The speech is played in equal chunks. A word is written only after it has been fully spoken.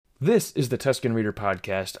This is the Tusken Reader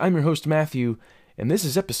Podcast. I'm your host, Matthew, and this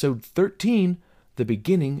is episode 13, the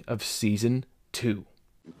beginning of Season 2.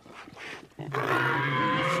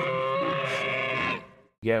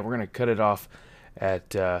 Yeah, we're going to cut it off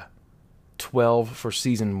at 12 for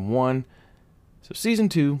Season 1. So Season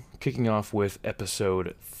 2, kicking off with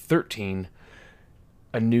episode 13,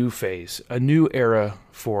 a new phase, a new era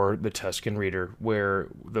for the Tusken Reader, where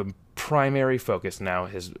the primary focus now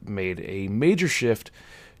has made a major shift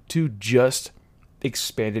to just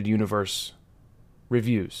expanded universe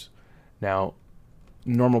reviews. Now,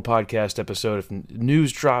 normal podcast episode, if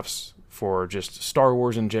news drops for just Star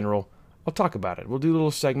Wars in general, I'll talk about it. We'll do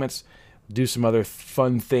little segments, do some other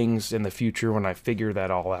fun things in the future when I figure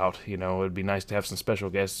that all out. You know, it'd be nice to have some special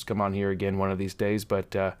guests come on here again one of these days.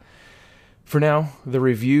 But for now, the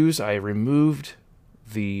reviews, I removed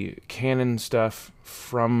the canon stuff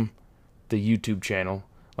from the YouTube channel,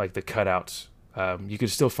 like the cutouts. You can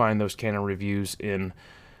still find those canon reviews in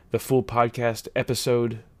the full podcast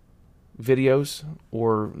episode videos,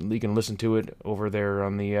 or you can listen to it over there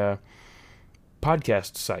on the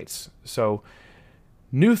podcast sites. So,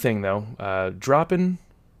 new thing though, dropping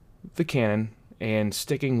the canon and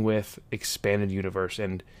sticking with expanded universe.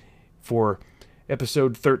 And for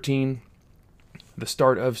episode 13, the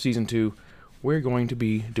start of season 2, we're going to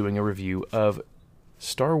be doing a review of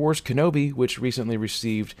Star Wars Kenobi, which recently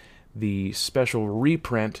received the special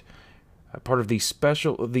reprint, part of the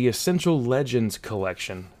Essential Legends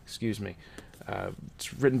collection.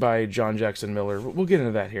 It's written by John Jackson Miller. We'll get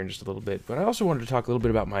into that here in just a little bit. But I also wanted to talk a little bit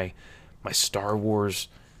about my Star Wars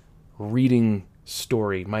reading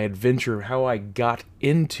story, my adventure, how I got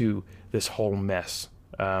into this whole mess.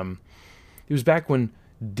 It was back when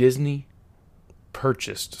Disney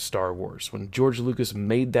purchased Star Wars, when George Lucas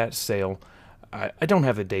made that sale. I don't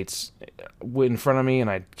have the dates in front of me, and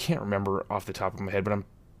I can't remember off the top of my head, but I'm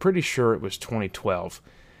pretty sure it was 2012.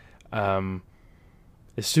 As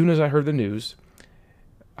soon as I heard the news,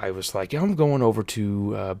 I was like, I'm going over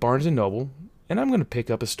to Barnes & Noble, and I'm going to pick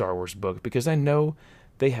up a Star Wars book, because I know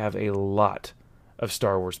they have a lot of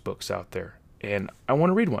Star Wars books out there, and I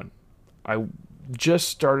want to read one. I just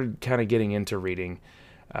started kind of getting into reading.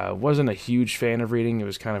 Wasn't a huge fan of reading. It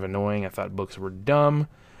was kind of annoying. I thought books were dumb.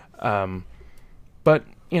 But,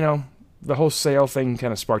 you know, the whole sale thing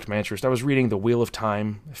kind of sparked my interest. I was reading the Wheel of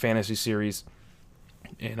Time fantasy series,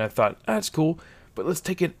 and I thought, that's cool, but let's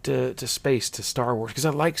take it to space, to Star Wars, because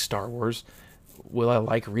I like Star Wars. Will I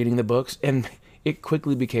like reading the books? And it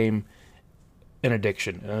quickly became an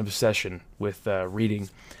addiction, an obsession with reading.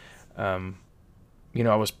 You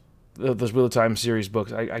know, I was, those Wheel of Time series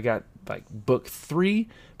books, I got like book 3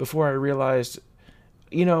 before I realized,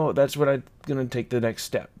 you know, that's what I'm going to take the next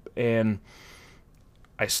step. And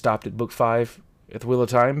I stopped at book 5 at the Wheel of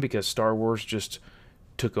Time because Star Wars just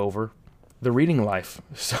took over the reading life.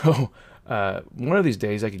 So one of these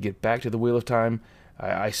days I could get back to the Wheel of Time.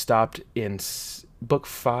 I stopped in book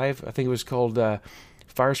 5. I think it was called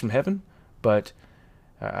Fires from Heaven. But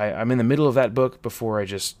I'm in the middle of that book before I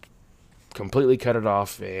just completely cut it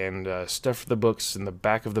off and stuffed the books in the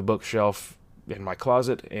back of the bookshelf in my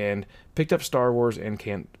closet and picked up Star Wars and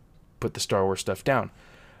can't put the Star Wars stuff down.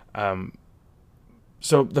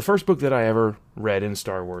 So the first book that I ever read in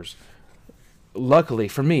Star Wars, luckily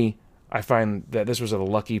for me, I find that this was a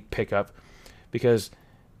lucky pickup, because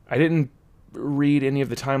I didn't read any of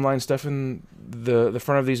the timeline stuff in the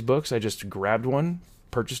front of these books. I just grabbed one,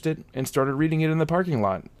 purchased it, and started reading it in the parking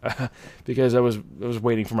lot because I was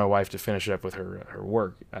waiting for my wife to finish up with her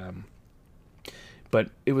work. But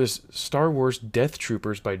it was Star Wars Death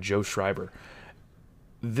Troopers by Joe Schreiber.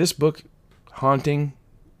 This book, haunting.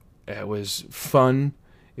 It was fun.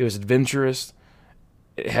 It was adventurous.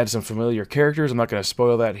 It had some familiar characters. I'm not going to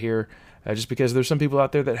spoil that here, just because there's some people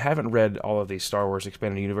out there that haven't read all of these Star Wars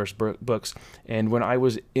Expanded Universe books. And when I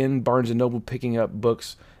was in Barnes & Noble picking up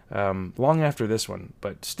books long after this one,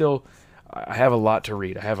 but still, I have a lot to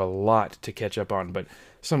read. I have a lot to catch up on. But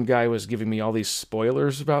some guy was giving me all these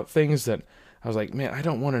spoilers about things that I was like, man, I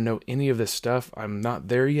don't want to know any of this stuff. I'm not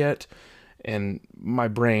there yet. And my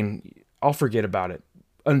brain, I'll forget about it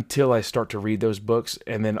until I start to read those books,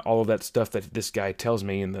 and then all of that stuff that this guy tells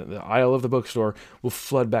me in the aisle of the bookstore will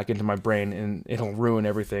flood back into my brain, and it'll ruin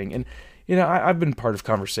everything. And, you know, I've been part of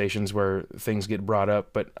conversations where things get brought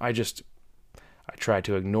up, but I try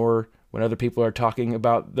to ignore when other people are talking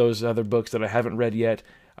about those other books that I haven't read yet.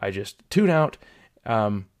 I just tune out,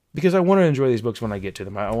 because I want to enjoy these books when I get to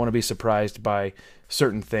them. I want to be surprised by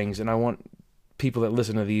certain things, and I want people that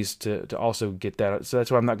listen to these to also get that. So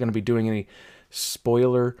that's why I'm not going to be doing any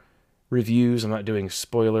spoiler reviews. I'm not doing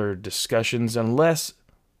spoiler discussions unless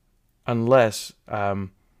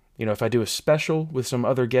you if I do a special with some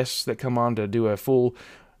other guests that come on to do a full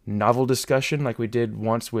novel discussion like we did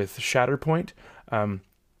once with Shatterpoint,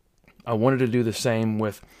 I wanted to do the same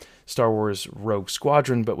with Star Wars Rogue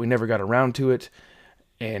Squadron, but we never got around to it.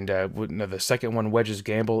 And the second one, Wedge's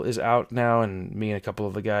Gamble, is out now, and me and a couple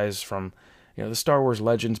of the guys from the Star Wars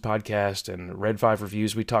Legends podcast and Red 5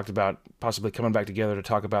 Reviews, we talked about possibly coming back together to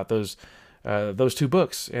talk about those two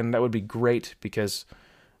books, and that would be great because I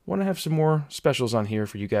want to have some more specials on here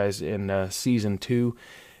for you guys in Season 2,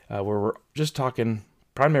 where we're just talking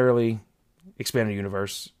primarily Expanded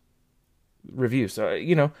Universe reviews.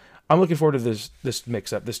 So, I'm looking forward to this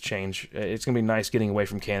mix-up, this change. It's going to be nice getting away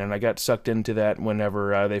from canon. I got sucked into that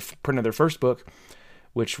whenever they printed their first book,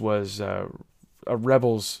 which was a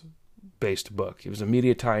Rebels-based book. It was a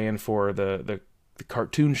media tie-in for the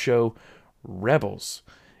cartoon show Rebels.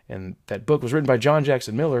 And that book was written by John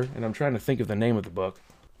Jackson Miller, and I'm trying to think of the name of the book.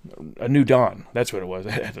 A New Dawn. That's what it was.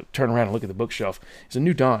 I had to turn around and look at the bookshelf. It's A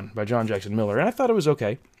New Dawn by John Jackson Miller, and I thought it was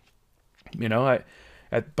okay.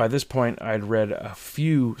 By this point, I'd read a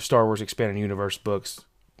few Star Wars Expanded Universe books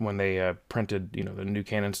when they printed, the new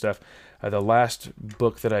canon stuff. The last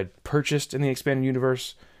book that I'd purchased in the Expanded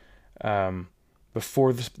Universe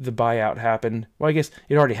before the buyout happened, well, I guess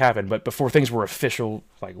it already happened, but before things were official,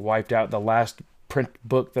 like wiped out, the last print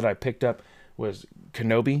book that I picked up was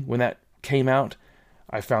Kenobi. When that came out,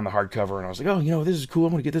 I found the hardcover, and I was like, oh, this is cool.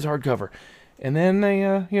 I'm going to get this hardcover. And then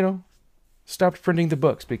they, stopped printing the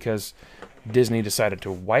books because Disney decided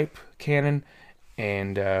to wipe canon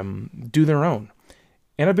and do their own.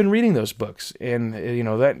 And I've been reading those books, and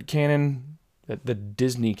that canon, the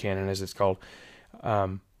Disney canon as it's called,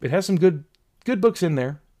 it has some good books in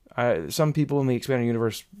there. Some people in the Expanded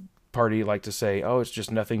Universe party like to say, oh, it's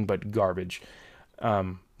just nothing but garbage.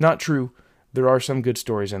 Not true. There are some good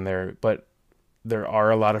stories in there, but there are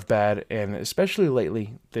a lot of bad, and especially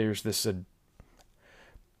lately, there's this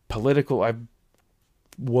political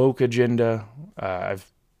woke agenda.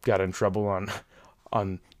 I've got in trouble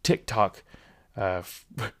on TikTok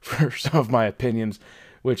for some of my opinions,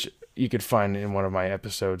 which you could find in one of my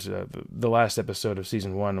episodes. The last episode of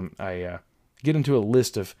Season 1, I get into a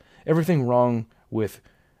list of everything wrong with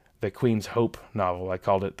the Queen's Hope novel. I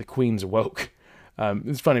called it The Queen's Woke.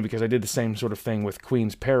 It's funny because I did the same sort of thing with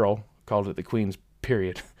Queen's Peril, called it The Queen's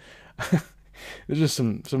Period. There's just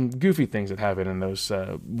some goofy things that happen in those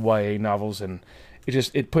YA novels, and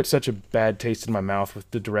it puts such a bad taste in my mouth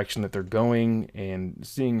with the direction that they're going and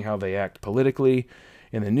seeing how they act politically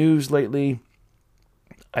in the news lately.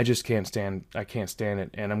 I can't stand it,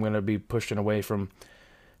 and I'm going to be pushing away from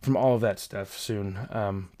all of that stuff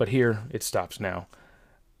soon. But here, it stops now.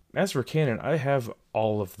 As for canon, I have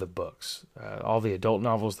all of the books, all the adult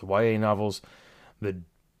novels, the YA novels, I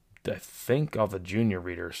think all the junior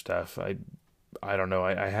reader stuff. I don't know.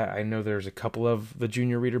 I know there's a couple of the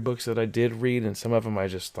junior reader books that I did read, and some of them I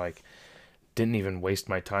just didn't even waste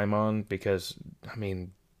my time on because,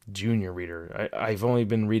 junior reader. I've only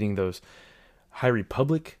been reading those High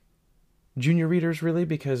Republic junior readers, really,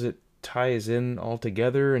 because it ties in all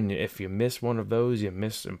together, and if you miss one of those, you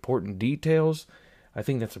miss important details. I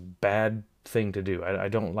think that's a bad thing to do. I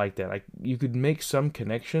don't like that. You could make some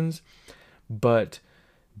connections, but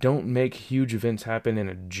don't make huge events happen in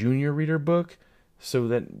a junior reader book so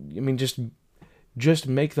that, just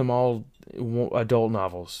make them all adult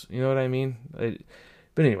novels. You know what I mean?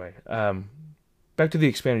 But anyway, back to the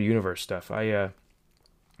Expanded Universe stuff. I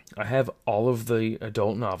have all of the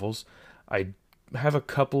adult novels. I have a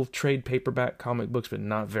couple trade paperback comic books, but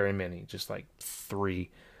not very many, just like 3.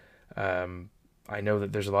 I know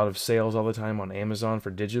that there's a lot of sales all the time on Amazon for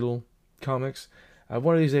digital comics.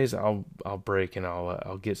 One of these days I'll break and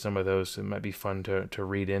I'll get some of those. It might be fun to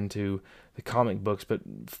read into the comic books, but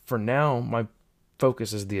for now my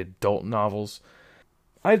focus is the adult novels.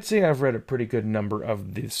 I'd say I've read a pretty good number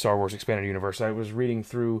of the Star Wars Expanded Universe. I was reading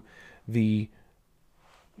through the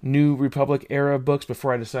New Republic era books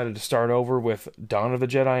before I decided to start over with Dawn of the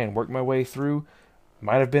Jedi and work my way through.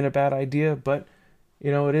 Might have been a bad idea, but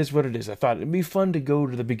it is what it is. I thought it'd be fun to go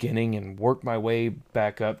to the beginning and work my way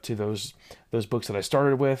back up to those books that I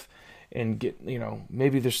started with and get,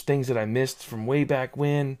 maybe there's things that I missed from way back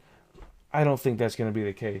when. I don't think that's going to be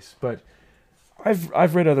the case, but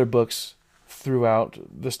I've read other books throughout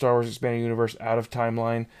the Star Wars Expanded Universe out of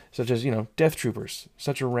timeline, such as, Death Troopers,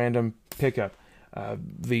 such a random pickup,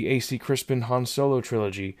 the A.C. Crispin Han Solo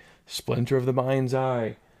trilogy, Splinter of the Mind's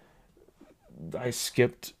Eye. I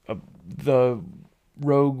skipped the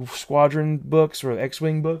Rogue Squadron books or the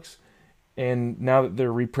X-Wing books, and now that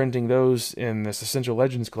they're reprinting those in this Essential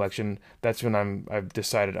Legends collection, that's when I've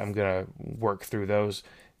decided I'm gonna work through those,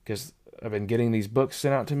 because I've been getting these books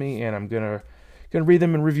sent out to me, and I'm gonna read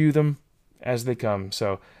them and review them as they come.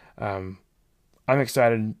 So I'm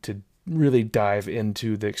excited to really dive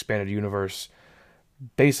into the expanded universe,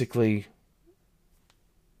 basically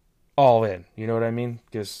all in. You know what I mean?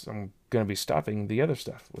 Because I'm gonna be stopping the other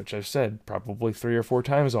stuff, which I've said probably 3 or 4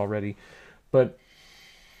 times already. But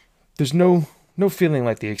there's no feeling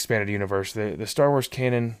like the expanded universe. The Star Wars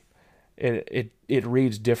canon, it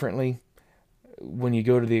reads differently. When you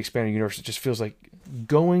go to the expanded universe, it just feels like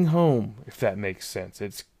going home, if that makes sense.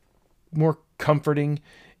 It's more comforting.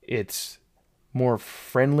 It's more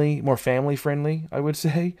friendly, more family friendly, I would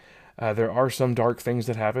say. There are some dark things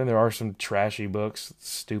that happen. There are some trashy books,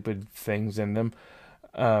 stupid things in them.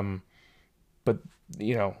 But,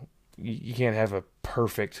 you know, you can't have a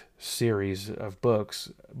perfect series of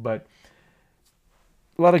books. But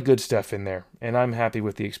a lot of good stuff in there. And I'm happy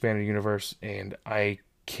with the expanded universe. And I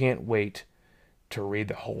can't wait to read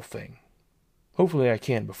the whole thing. Hopefully I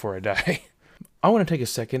can before I die. I want to take a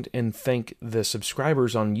second and thank the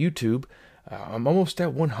subscribers on YouTube. I'm almost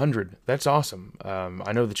at 100. That's awesome.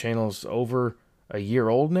 I know the channel's over a year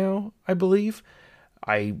old now, I believe.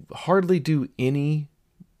 I hardly do any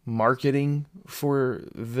marketing for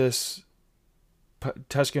this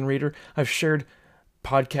Tusken Reader. I've shared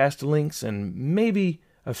podcast links and maybe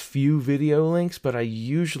a few video links, but I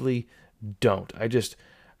usually don't. I just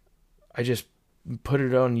put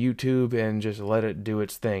it on YouTube and just let it do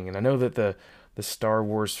its thing. And I know that the Star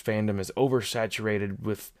Wars fandom is oversaturated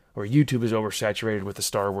with, or YouTube is oversaturated with the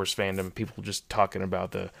Star Wars fandom. People just talking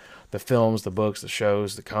about the films, the books, the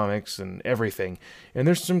shows, the comics, and everything. And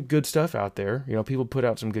there's some good stuff out there. You know, people put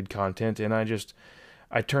out some good content, and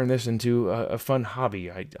I turn this into a fun hobby.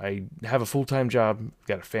 I have a full-time job,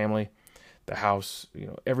 got a family, the house, you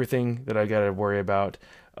know, everything that I got to worry about,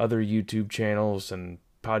 other YouTube channels and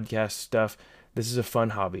podcast stuff. This is a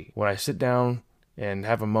fun hobby. When I sit down and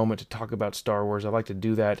have a moment to talk about Star Wars, I like to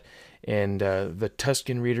do that. And the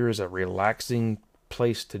Tusken Reader is a relaxing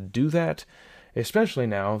place to do that, especially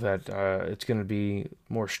now that it's going to be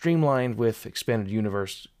more streamlined with expanded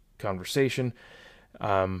universe conversation.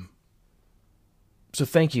 So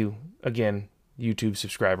thank you again, YouTube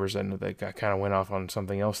subscribers. I know that I kind of went off on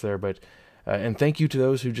something else there, but and thank you to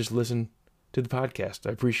those who just listen to the podcast.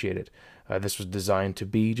 I appreciate it. This was designed to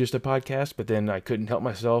be just a podcast, but then I couldn't help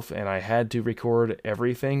myself, and I had to record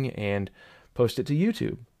everything and post it to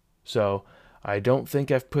YouTube. So I don't think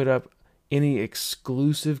I've put up any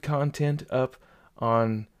exclusive content up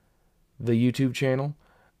on the YouTube channel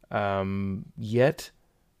yet,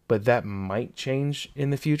 but that might change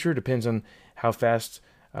in the future. Depends on how fast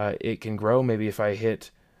it can grow. Maybe if I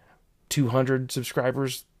hit 200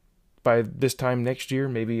 subscribers by this time next year,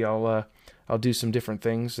 maybe I'll do some different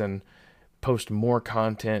things and post more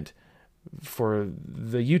content for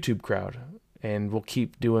the YouTube crowd. And we'll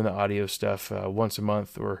keep doing the audio stuff once a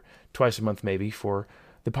month or twice a month maybe for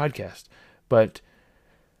the podcast. But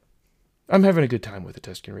I'm having a good time with the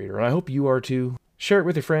Tusken Reader, and I hope you are too. Share it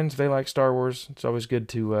with your friends if they like Star Wars. It's always good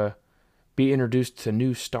to be introduced to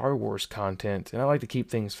new Star Wars content, and I like to keep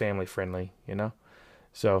things family friendly, you know?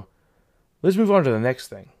 So let's move on to the next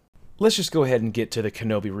thing. Let's just go ahead and get to the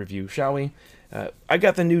Kenobi review, shall we? I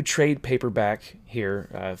got the new trade paperback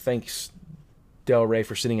here. Thanks, Del Rey,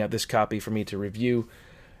 for sending out this copy for me to review.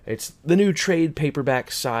 It's the new trade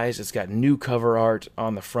paperback size. It's got new cover art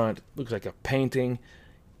on the front. Looks like a painting.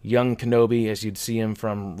 Young Kenobi, as you'd see him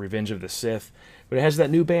from Revenge of the Sith. But it has that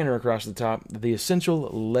new banner across the top. The Essential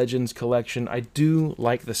Legends Collection. I do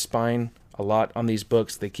like the spine a lot on these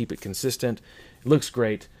books. They keep it consistent. It looks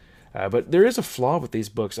great. But there is a flaw with these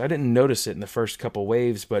books. I didn't notice it in the first couple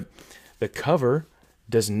waves, but the cover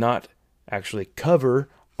does not actually cover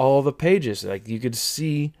all the pages. Like, you could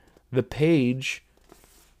see the page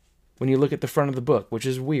when you look at the front of the book, which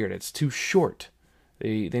is weird. It's too short.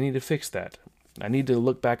 They need to fix that. I need to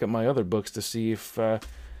look back at my other books to see if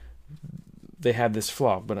they had this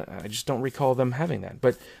flaw, but I just don't recall them having that.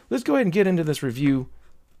 But let's go ahead and get into this review.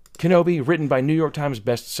 Kenobi, written by New York Times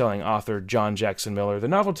best-selling author John Jackson Miller. The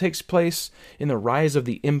novel takes place in the Rise of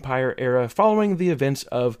the Empire era, following the events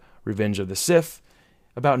of Revenge of the Sith,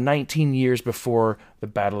 about 19 years before the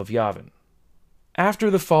Battle of Yavin.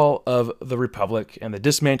 After the fall of the Republic and the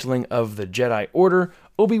dismantling of the Jedi Order,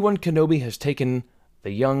 Obi-Wan Kenobi has taken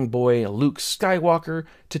the young boy Luke Skywalker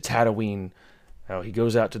to Tatooine. Now, he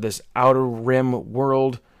goes out to this Outer Rim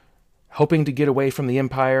world, hoping to get away from the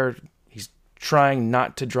Empire. He's trying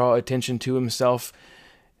not to draw attention to himself,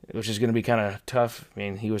 which is going to be kind of tough. I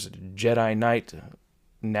mean, he was a Jedi Knight.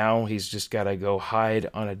 Now he's just got to go hide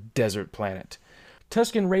on a desert planet.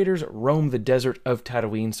 Tusken Raiders roam the desert of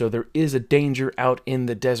Tatooine, so there is a danger out in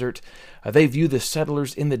the desert. They view the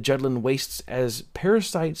settlers in the Judland Wastes as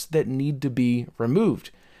parasites that need to be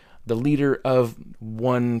removed. The leader of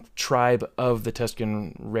one tribe of the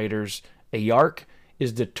Tusken Raiders, Ayark,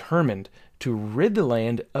 is determined to rid the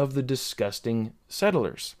land of the disgusting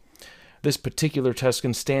settlers. This particular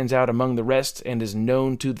Tusken stands out among the rest and is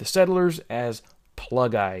known to the settlers as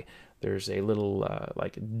Plug-Eye. There's a little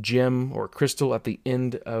gem or crystal at the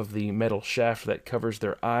end of the metal shaft that covers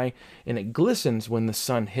their eye, and it glistens when the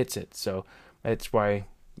sun hits it. So that's why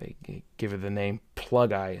they give it the name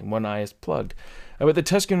Plug-Eye, and one eye is plugged. But the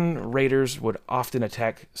Tusken Raiders would often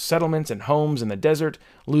attack settlements and homes in the desert,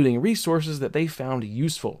 looting resources that they found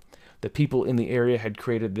useful. The people in the area had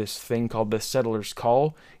created this thing called the Settler's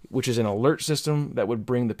Call, which is an alert system that would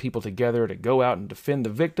bring the people together to go out and defend the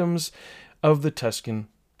victims of the Tusken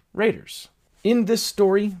Raiders. In this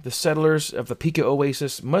story, the settlers of the Pika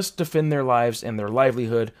Oasis must defend their lives and their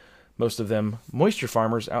livelihood, most of them moisture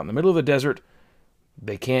farmers out in the middle of the desert.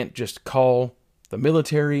 They can't just call the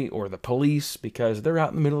military or the police because they're out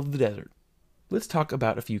in the middle of the desert. Let's talk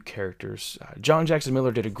about a few characters. John Jackson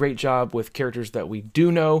Miller did a great job with characters that we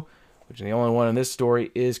do know, which the only one in this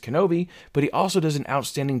story is Kenobi, but he also does an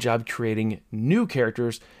outstanding job creating new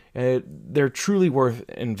characters. They're truly worth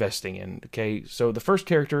investing in. Okay, so the first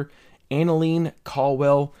character, Annalene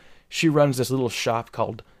Caldwell, she runs this little shop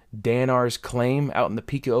called Danar's Claim out in the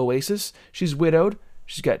Pika Oasis. She's widowed.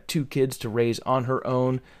 She's got 2 kids to raise on her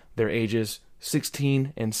own. Their ages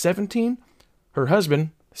 16 and 17. Her husband,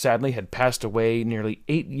 sadly, had passed away nearly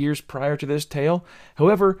 8 years prior to this tale.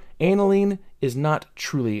 However, Annalene is not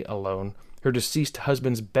truly alone. Her deceased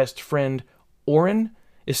husband's best friend, Oren,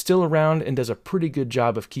 is still around and does a pretty good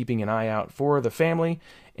job of keeping an eye out for the family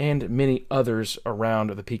and many others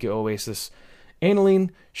around the Pika Oasis.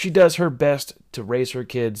 Annalene, she does her best to raise her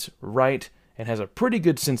kids right and has a pretty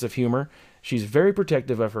good sense of humor. She's very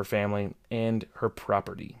protective of her family and her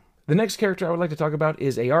property. The next character I would like to talk about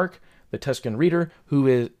is Ayark, the Tusken Leader,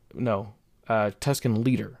 Tusken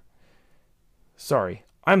Leader. Sorry,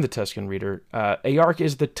 I'm the Tusken Leader. Ayark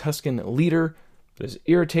is the Tusken Leader that is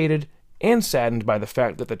irritated and saddened by the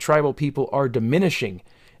fact that the tribal people are diminishing.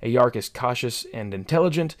 Ayark is cautious and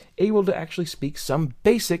intelligent, able to actually speak some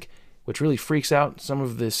basic, which really freaks out some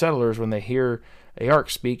of the settlers when they hear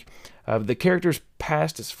Ayark speak. The character's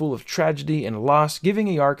past is full of tragedy and loss, giving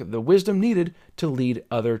Ayark the wisdom needed to lead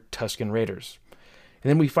other Tusken Raiders. And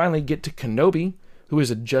then we finally get to Kenobi, who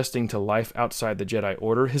is adjusting to life outside the Jedi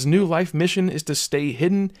Order. His new life mission is to stay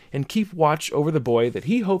hidden and keep watch over the boy that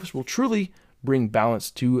he hopes will truly bring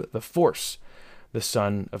balance to the Force, the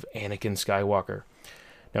son of Anakin Skywalker.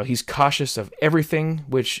 Now, he's cautious of everything,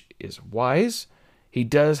 which is wise. He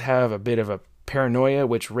does have a bit of a paranoia,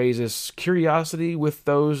 which raises curiosity with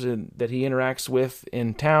those that he interacts with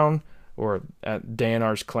in town, or at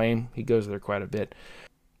Danar's Claim. He goes there quite a bit.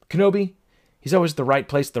 Kenobi, he's always at the right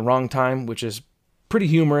place at the wrong time, which is pretty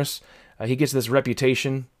humorous. He gets this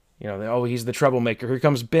reputation, he's the troublemaker. Here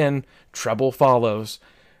comes Ben, trouble follows.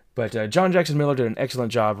 But John Jackson Miller did an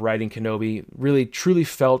excellent job writing Kenobi. Really, truly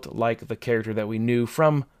felt like the character that we knew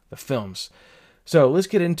from the films. So let's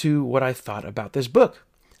get into what I thought about this book.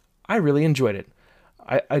 I really enjoyed it.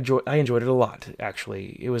 I enjoyed it a lot,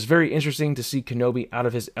 actually. It was very interesting to see Kenobi out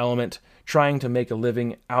of his element, trying to make a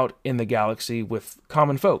living out in the galaxy with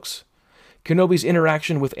common folks. Kenobi's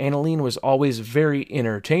interaction with Annalene was always very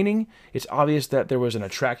entertaining. It's obvious that there was an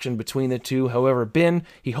attraction between the two. However, Ben,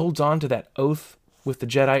 he holds on to that oath with the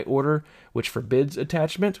Jedi Order, which forbids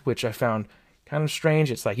attachment, which I found kind of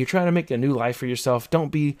strange. It's like, you're trying to make a new life for yourself.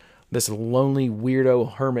 Don't be this lonely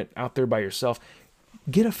weirdo hermit out there by yourself.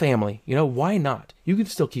 Get a family. Why not? You can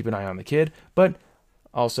still keep an eye on the kid, but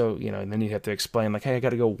also, and then you have to explain, like, hey, I got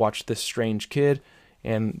to go watch this strange kid,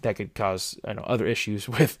 and that could cause other issues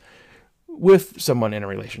with someone in a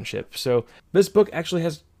relationship. So this book actually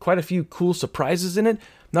has quite a few cool surprises in it.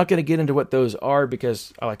 I'm not going to get into what those are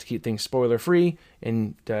because I like to keep things spoiler free,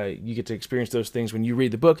 and you get to experience those things when you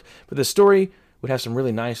read the book. But the story would have some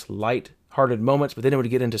really nice, light-hearted moments, but then it would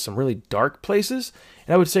get into some really dark places.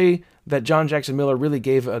 And I would say that John Jackson Miller really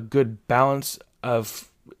gave a good balance of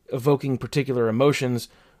evoking particular emotions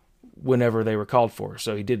whenever they were called for.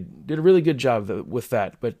 So he did a really good job with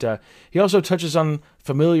that. But he also touches on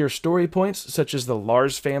familiar story points, such as the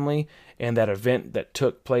Lars family and that event that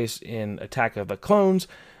took place in Attack of the Clones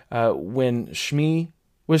when Shmi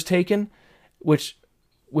was taken. Which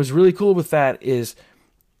was really cool with that is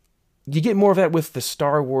you get more of that with the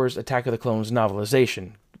Star Wars Attack of the Clones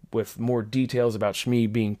novelization. with more details about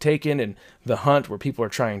Shmi being taken and the hunt where people are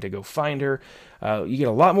trying to go find her. You get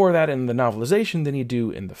a lot more of that in the novelization than you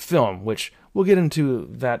do in the film, which we'll get into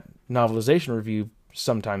that novelization review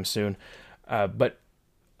sometime soon. But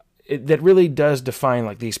that really does define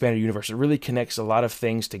like the expanded universe. It really connects a lot of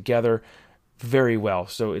things together very well.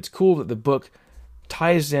 So it's cool that the book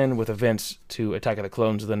ties in with events to Attack of the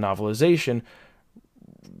Clones, the novelization,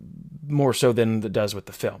 more so than it does with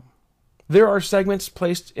the film. There are segments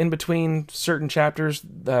placed in between certain chapters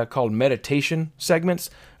called meditation segments,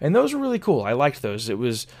 and those were really cool. I liked those. It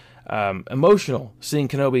was emotional seeing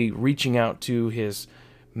Kenobi reaching out to his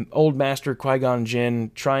old master Qui-Gon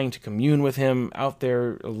Jinn, trying to commune with him out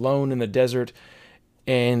there alone in the desert.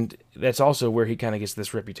 And that's also where he kind of gets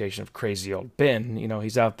this reputation of crazy old Ben. You know,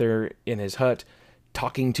 he's out there in his hut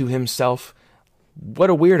talking to himself. What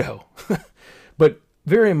a weirdo. But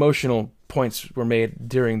very emotional points were made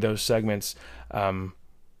during those segments.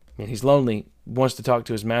 He's lonely, wants to talk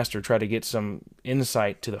to his master, try to get some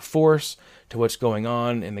insight to the Force, to what's going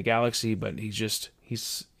on in the galaxy, but he's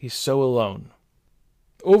so alone.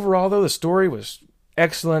 Overall, though, the story was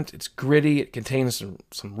excellent. It's gritty. It contains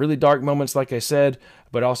some really dark moments, like I said,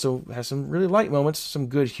 but also has some really light moments, some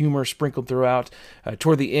good humor sprinkled throughout.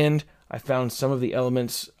 Toward the end, I found some of the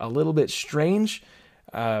elements a little bit strange.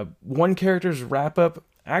 One character's wrap-up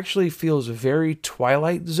actually feels very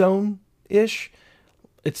Twilight Zone-ish.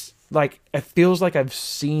 It's like, it feels like I've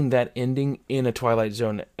seen that ending in a Twilight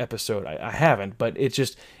Zone episode. I haven't, but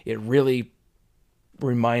it really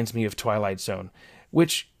reminds me of Twilight Zone,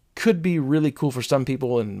 which could be really cool for some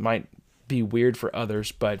people and might be weird for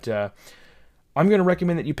others, but I'm going to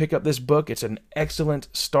recommend that you pick up this book. It's an excellent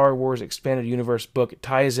Star Wars Expanded Universe book. It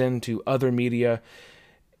ties into other media.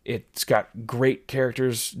 It's got great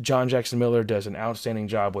characters. John Jackson Miller does an outstanding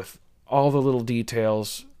job with all the little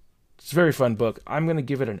details. It's a very fun book. I'm going to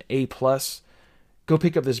give it an A+. Go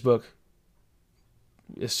pick up this book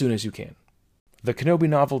as soon as you can. The Kenobi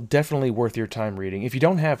novel, definitely worth your time reading. If you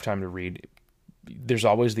don't have time to read, there's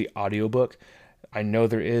always the audiobook. I know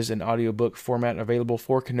there is an audiobook format available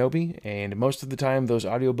for Kenobi, and most of the time those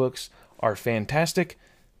audiobooks are fantastic.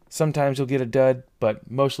 Sometimes you'll get a dud, but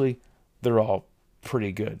mostly they're all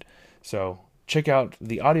pretty good. So check out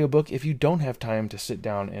the audiobook if you don't have time to sit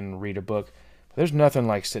down and read a book. There's nothing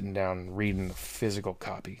like sitting down and reading the physical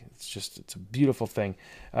copy. It's a beautiful thing.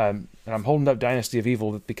 And I'm holding up Dynasty of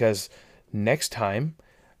Evil because next time,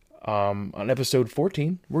 on episode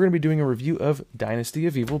 14, we're going to be doing a review of Dynasty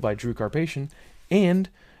of Evil by Drew Karpatian and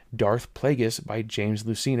Darth Plagueis by James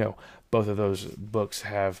Luceno. Both of those books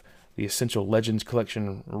have the Essential Legends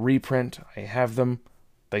Collection reprint. I have them,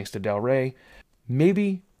 thanks to Del Rey.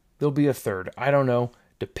 Maybe there'll be a third. I don't know.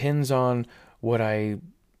 Depends on what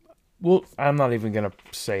Well, I'm not even going to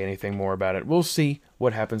say anything more about it. We'll see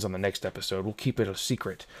what happens on the next episode. We'll keep it a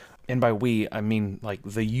secret. And by we, I mean like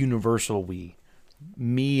the universal we.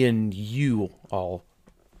 Me and you all.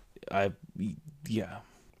 Yeah.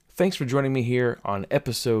 Thanks for joining me here on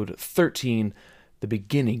episode 13, the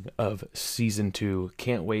beginning of season 2.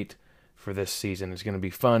 Can't wait for this season. It's going to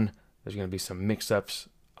be fun. There's going to be some mix-ups.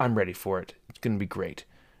 I'm ready for it. It's going to be great.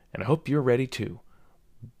 And I hope you're ready too.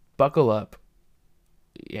 Buckle up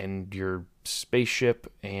in your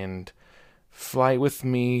spaceship and fly with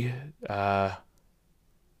me to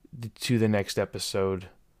the next episode.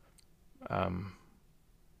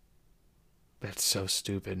 That's so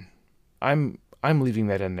stupid. I'm leaving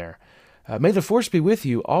that in there. May the Force be with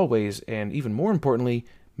you always, and even more importantly,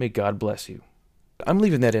 may God bless you. I'm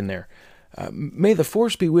leaving that in there. May the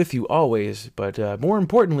Force be with you always, but more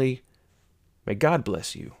importantly, may God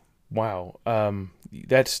bless you. Wow,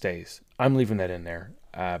 that stays. I'm leaving that in there.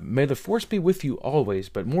 May the Force be with you always,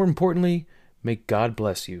 but more importantly, may God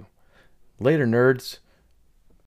bless you. Later, nerds.